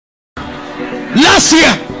Last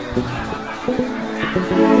year,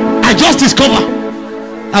 I just discovered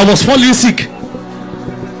I was falling sick.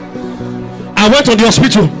 I went to the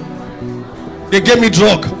hospital. They gave me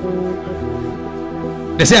drug.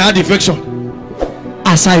 They said I had infection.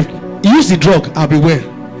 As I use the drug, I'll be well.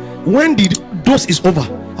 When the dose is over,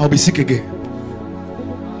 I'll be sick again.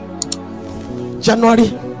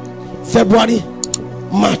 January, February,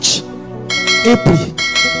 March, April,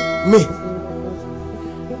 May.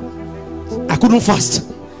 I couldn't fast.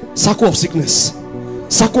 Circle of sickness.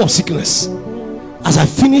 Circle of sickness. As I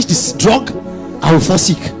finish this drug, I will fall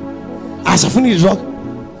sick. As I finish the drug,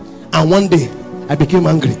 and one day I became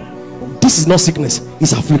angry. This is not sickness,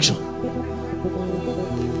 it's affliction.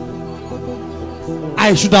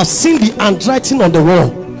 I should have seen the handwriting on the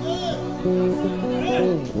wall.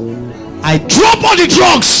 I drop all the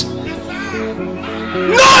drugs.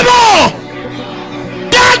 No more.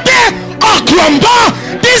 Daddy,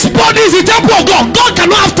 Akramba, this body is the temple of God. God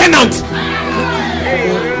cannot have tenants.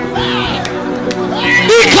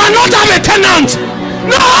 He cannot have a tenant.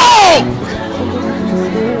 No.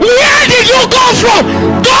 Where did you go from?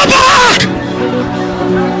 Go back.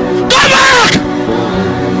 Go back.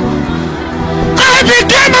 I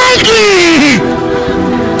became angry.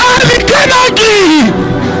 I became angry.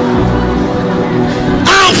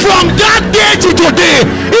 And from that day to today,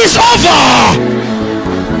 it's over.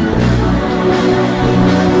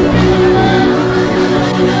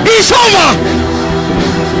 It's over.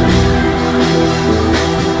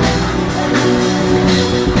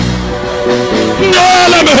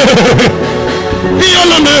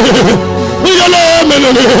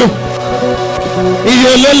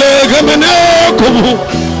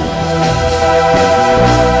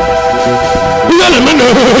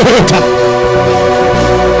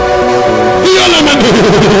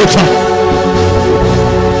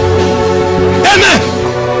 Amen.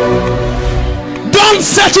 Don't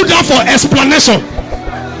settle down for explanation.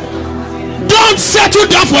 Don't settle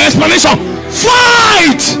down for explanation.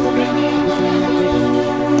 Fight.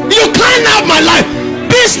 You can't have my life.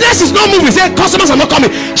 Business is not moving. Say customers are not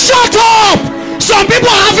coming. Shut up. Some people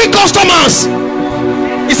are having customers.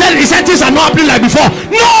 He said things are not happening like before.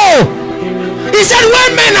 No. He said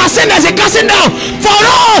when men are saying there's a casting down, for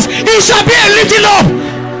us it shall be a lifting up.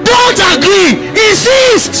 Don't agree.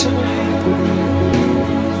 Insist.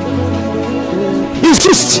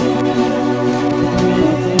 Insist.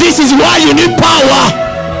 This is why you need power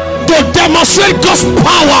to demonstrate God's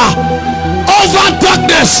power over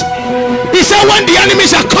darkness. He said when the enemy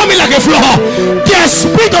shall come in like a flood, the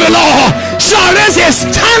Spirit of the Lord shall raise a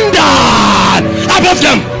standard above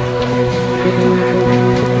them.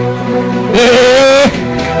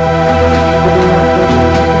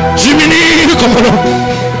 Jiminy, come on.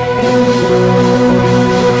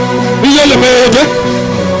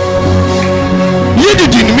 You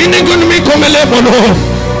didn't mean to me come on.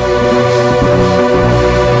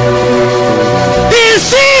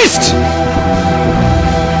 Insist.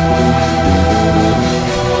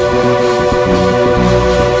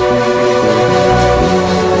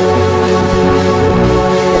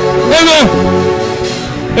 Amen.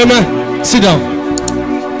 Amen. Sit down.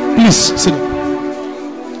 Please sit down.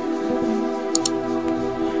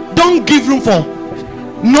 Don't give room for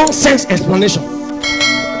nonsense explanation.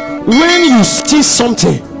 When you see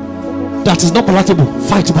something that is not palatable,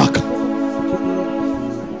 fight back.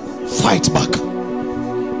 Fight back.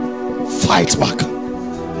 Fight back.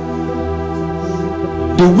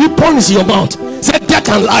 The weapon is in your mouth. Say death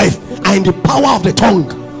and life are in the power of the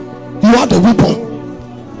tongue. You are the weapon.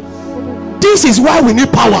 This is why we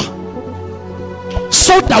need power,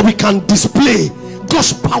 so that we can display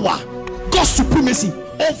God's power, God's supremacy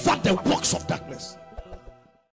over the works of darkness.